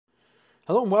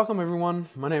Hello and welcome everyone.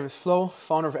 My name is Flo,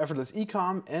 founder of Effortless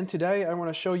Ecom, and today I want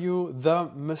to show you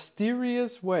the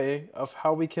mysterious way of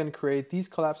how we can create these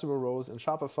collapsible rows in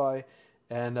Shopify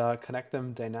and connect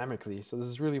them dynamically. So this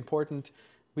is really important.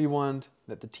 We want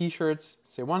that the t-shirts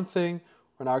say one thing,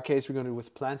 or in our case we're going to do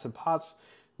with plants and pots.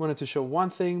 We want it to show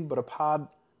one thing, but a pod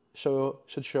should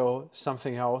show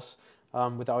something else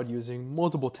without using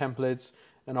multiple templates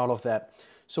and all of that.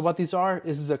 So what these are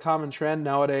is a common trend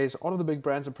nowadays. All of the big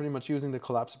brands are pretty much using the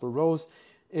collapsible rows.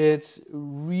 It's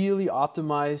really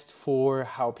optimized for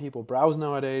how people browse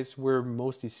nowadays. We're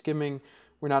mostly skimming.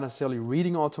 We're not necessarily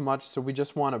reading all too much, so we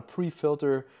just want to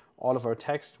pre-filter all of our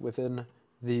text within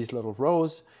these little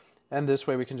rows. And this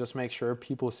way we can just make sure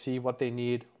people see what they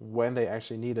need when they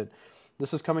actually need it.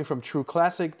 This is coming from True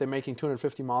Classic. They're making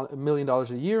 $250 million a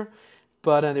year.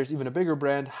 But there's even a bigger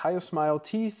brand, High Smile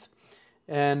Teeth.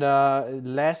 And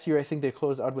last year, I think they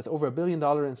closed out with over $1 billion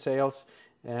in sales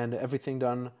and everything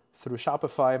done through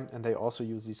Shopify. And they also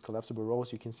use these collapsible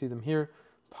rows. You can see them here,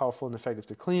 powerful and effective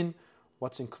to clean.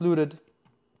 What's included.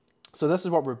 So this is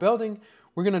what we're building.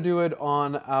 We're going to do it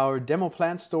on our demo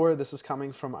plant store. This is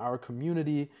coming from our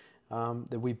community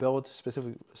that we built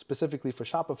specifically for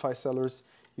Shopify sellers.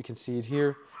 You can see it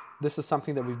here. This is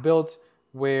something that we've built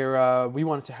where we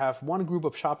wanted to have one group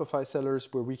of Shopify sellers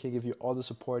where we can give you all the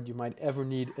support you might ever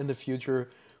need in the future,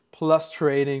 plus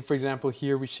trading. For example,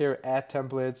 here we share ad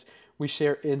templates, we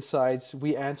share insights,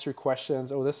 we answer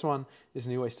questions. Oh, this one is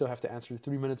new. I still have to answer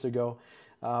 3 minutes ago.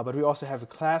 But we also have a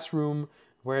classroom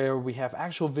where we have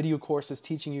actual video courses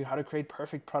teaching you how to create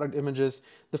perfect product images,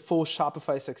 the full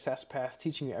Shopify success path,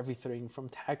 teaching you everything from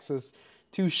taxes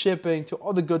to shipping to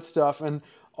all the good stuff, and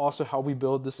also how we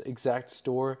build this exact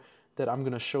store that I'm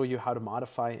going to show you how to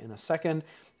modify in a second.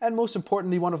 And most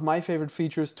importantly, one of my favorite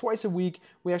features, twice a week,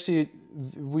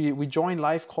 we join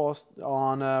live calls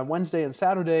on Wednesday and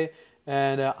Saturday,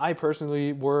 and I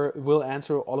personally will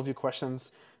answer all of your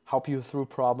questions, help you through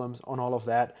problems on all of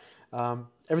that.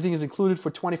 Everything is included for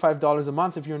 $25 a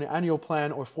month if you're in an annual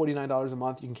plan, or $49 a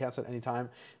month. You can cancel at any time.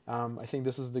 I think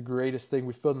this is the greatest thing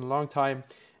we've built in a long time.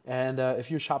 And if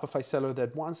you're a Shopify seller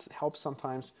that wants help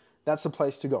sometimes, that's the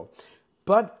place to go.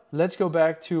 But let's go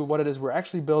back to what it is we're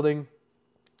actually building.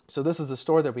 So this is the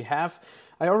store that we have.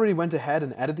 I already went ahead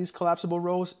and added these collapsible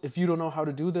rows. If you don't know how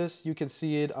to do this, you can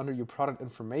see it under your product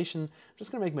information. I'm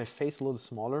just gonna make my face a little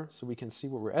smaller so we can see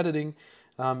what we're editing.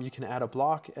 You can add a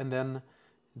block, and then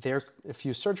if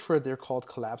you search for it, they're called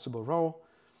collapsible row.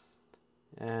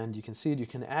 And you can see it, you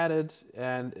can add it,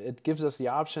 and it gives us the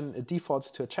option. It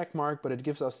defaults to a check mark, but it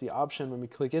gives us the option when we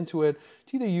click into it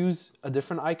to either use a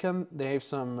different icon. They have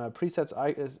some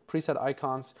preset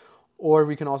icons, or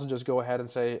we can also just go ahead and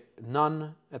say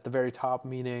none at the very top,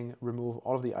 meaning remove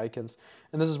all of the icons.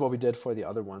 And this is what we did for the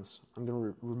other ones. I'm going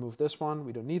to remove this one.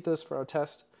 We don't need this for our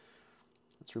test.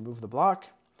 Let's remove the block.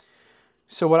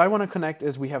 So what I want to connect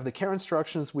is we have the care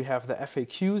instructions, we have the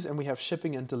FAQs, and we have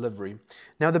shipping and delivery.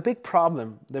 Now the big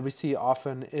problem that we see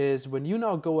often is when you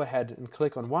now go ahead and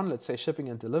click on one, let's say shipping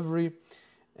and delivery,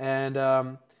 and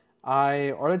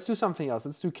let's do something else.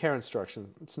 Let's do care instruction.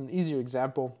 It's an easier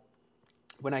example.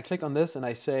 When I click on this and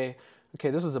I say,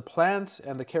 okay, this is a plant,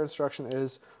 and the care instruction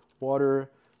is water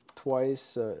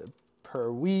twice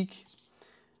per week,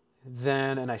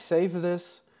 and I save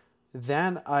this.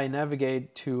 Then I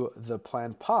navigate to the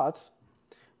plant pots,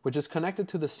 which is connected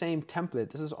to the same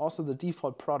template. This is also the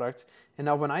default product. And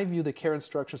now when I view the care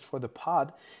instructions for the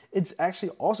pod, it's actually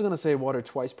also going to say water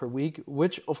twice per week,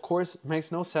 which of course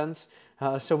makes no sense.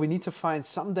 So we need to find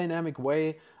some dynamic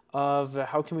way of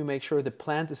how can we make sure the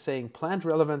plant is saying plant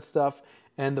relevant stuff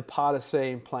and the pod is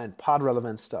saying plant pod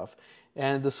relevant stuff.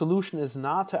 And the solution is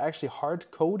not to actually hard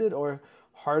code it or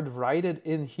hard write it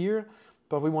in here,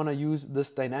 but we want to use this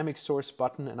dynamic source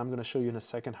button, and I'm going to show you in a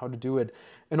second how to do it.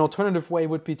 An alternative way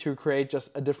would be to create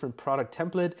just a different product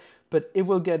template, but it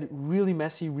will get really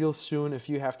messy real soon if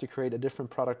you have to create a different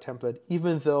product template,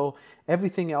 even though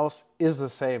everything else is the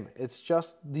same. It's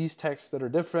just these texts that are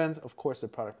different. Of course, the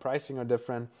product pricing are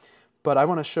different, but I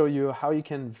want to show you how you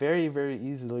can very, very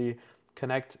easily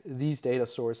connect these data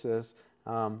sources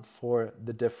for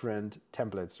the different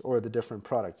templates or the different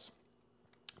products.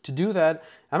 To do that,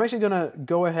 I'm actually going to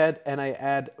go ahead and I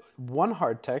add one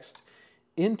hard text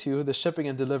into the shipping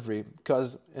and delivery,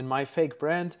 because in my fake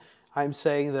brand, I'm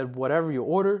saying that whatever you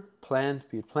order, plant,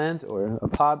 be it plant or a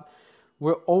pot,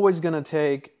 we're always going to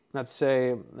take, let's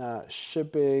say,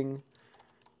 shipping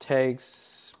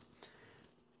takes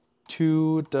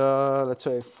 2 to, let's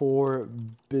say, 4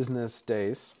 business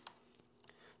days.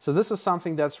 So this is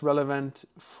something that's relevant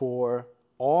for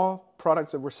all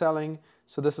products that we're selling.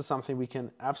 So this is something we can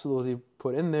absolutely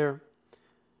put in there.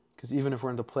 because even if we're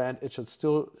in the plant, it should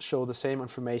still show the same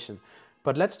information.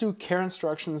 But let's do care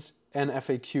instructions and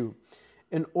FAQ.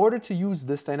 In order to use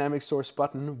this dynamic source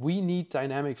button, we need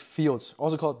dynamic fields,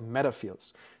 also called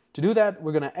metafields. To do that,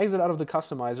 we're going to exit out of the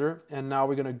customizer, and now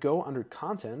we're going to go under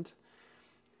content.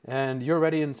 And you're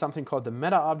already in something called the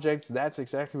meta objects. That's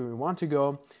exactly where we want to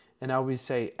go. And now we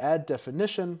say add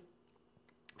definition.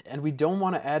 And we don't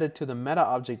want to add it to the meta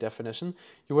object definition.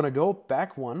 You want to go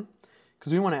back one,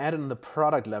 because we want to add it on the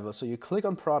product level. So you click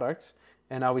on product,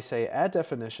 and now we say add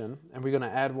definition, and we're going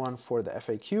to add one for the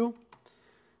FAQ,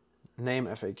 name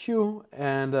FAQ,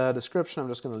 and description I'm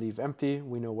just going to leave empty.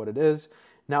 We know what it is.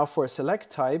 Now for a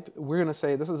select type, we're going to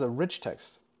say this is a rich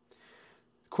text.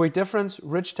 Quick difference,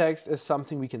 rich text is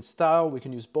something we can style, we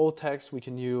can use bold text, we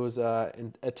can use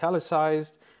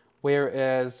italicized,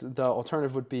 whereas the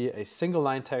alternative would be a single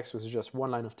line text, which is just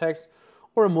one line of text,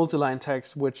 or a multi-line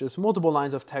text, which is multiple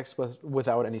lines of text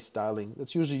without any styling.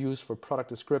 It's usually used for product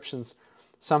descriptions,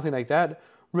 something like that.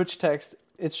 Rich text,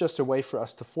 it's just a way for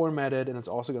us to format it, and it's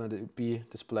also going to be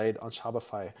displayed on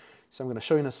Shopify. So I'm going to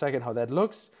show you in a second how that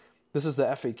looks. This is the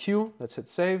FAQ. Let's hit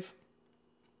save.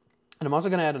 And I'm also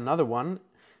going to add another one,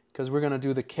 because we're going to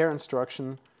do the care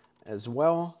instruction as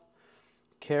well.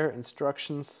 Care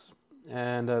instructions.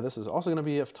 And this is also going to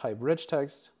be of type rich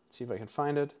text. Let's see if I can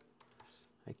find it.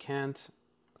 I can't.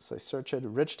 So I search it,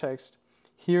 rich text.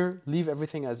 Here, leave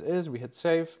everything as is. We hit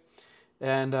save.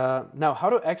 And now how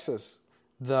to access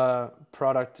the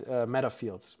product meta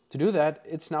fields. To do that,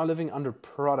 it's now living under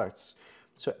products.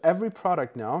 So every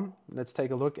product now, let's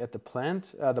take a look at the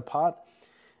plant, the pot.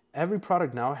 Every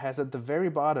product now has at the very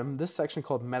bottom this section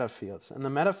called Metafields. And the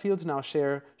Metafields now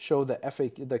show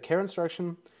the care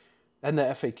instruction and the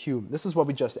FAQ. This is what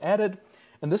we just added.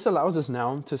 And this allows us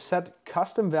now to set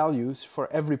custom values for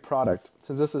every product.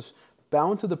 Since this is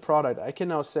bound to the product, I can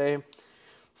now say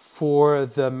for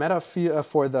the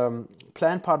for the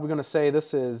plant pot, we're going to say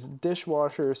this is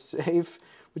dishwasher safe,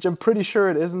 which I'm pretty sure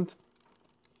it isn't.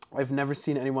 I've never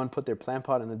seen anyone put their plant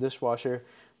pot in the dishwasher.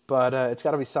 But it's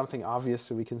got to be something obvious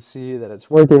so we can see that it's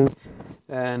working.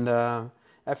 And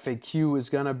FAQ is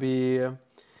going to be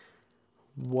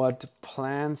what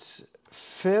plants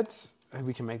fit.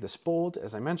 We can make this bold,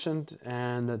 as I mentioned.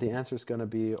 And the answer is going to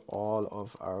be all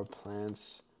of our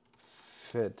plants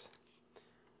fit.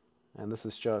 And this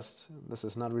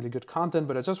is not really good content,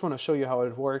 but I just want to show you how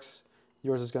it works.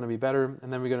 Yours is going to be better.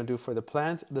 And then we're going to do for the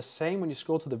plant the same. When you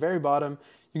scroll to the very bottom,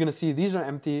 you're going to see these are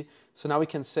empty. So now we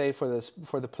can say for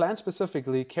the plant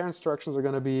specifically, care instructions are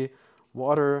going to be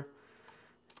water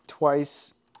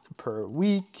twice per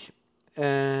week.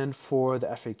 And for the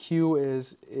FAQ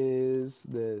is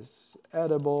this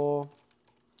edible?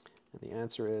 And the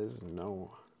answer is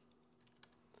no.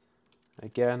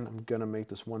 Again, I'm going to make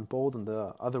this one bold and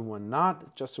the other one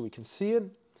not, just so we can see it.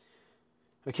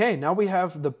 Okay, now we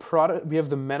have the product, we have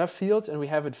the meta fields, and we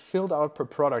have it filled out per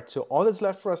product. So all that's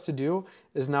left for us to do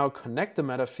is now connect the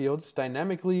meta fields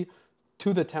dynamically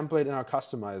to the template in our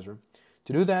customizer.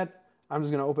 To do that, I'm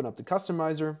just going to open up the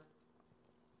customizer.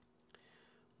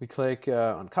 We click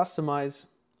on customize.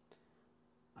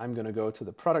 I'm going to go to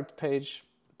the product page,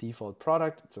 default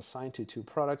product. It's assigned to 2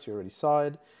 products. You already saw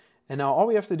it. And now all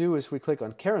we have to do is we click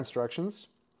on care instructions.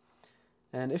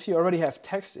 And if you already have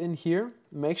text in here,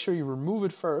 make sure you remove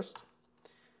it first.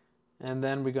 And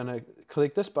then we're going to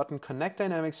click this button, Connect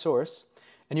Dynamic Source.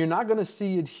 And you're not going to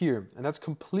see it here. And that's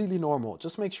completely normal.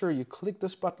 Just make sure you click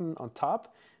this button on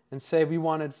top and say we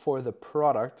want it for the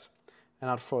product and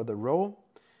not for the row.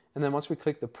 And then once we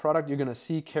click the product, you're going to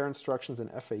see care instructions and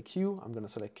FAQ. I'm going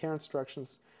to select care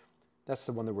instructions. That's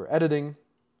the one that we're editing.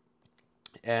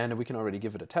 And we can already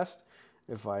give it a test.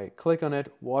 If I click on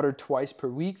it, water twice per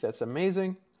week, that's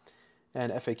amazing.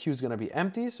 And FAQ is going to be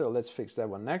empty, so let's fix that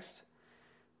one next.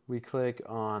 We click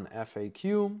on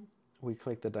FAQ. We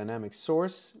click the dynamic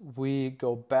source. We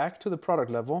go back to the product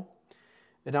level.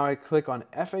 And now I click on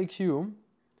FAQ,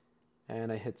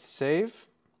 and I hit save.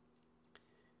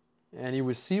 And you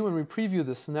will see when we preview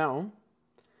this now,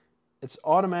 it's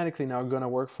automatically now going to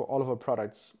work for all of our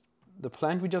products. The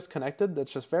plant we just connected,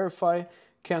 let's just verify.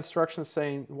 Care instructions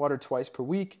saying water twice per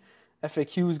week.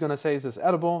 FAQ is going to say, is this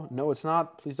edible? No, it's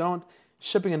not. Please don't.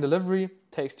 Shipping and delivery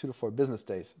takes 2 to 4 business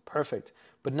days. Perfect.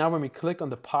 But now when we click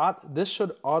on the pot, this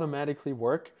should automatically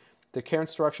work. The care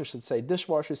instruction should say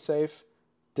dishwasher safe,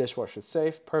 dishwasher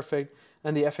safe. Perfect.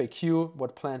 And the FAQ,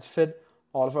 what plants fit?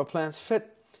 All of our plants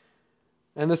fit.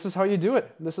 And this is how you do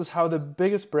it. This is how the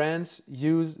biggest brands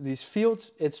use these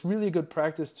fields. It's really good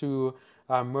practice to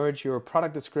merge your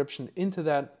product description into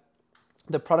that.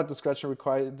 The product description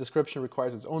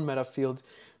requires its own meta field,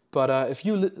 But if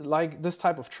you like this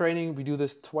type of training, we do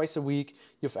this twice a week.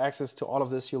 You have access to all of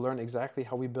this. You'll learn exactly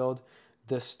how we build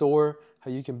the store,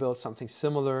 how you can build something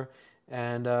similar,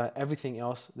 and everything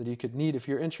else that you could need. If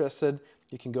you're interested,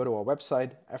 you can go to our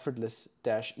website,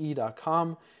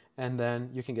 effortless-e.com, and then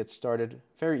you can get started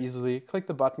very easily. Click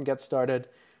the button, get started,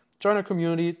 join our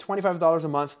community, $25 a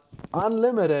month,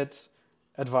 unlimited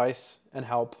advice and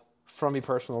help from me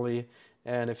personally.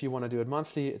 And if you want to do it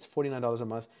monthly, it's $49 a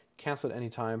month. Cancel at any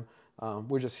time.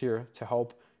 We're just here to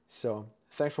help. So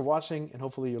thanks for watching, and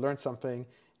hopefully you learned something.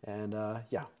 And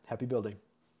yeah, happy building.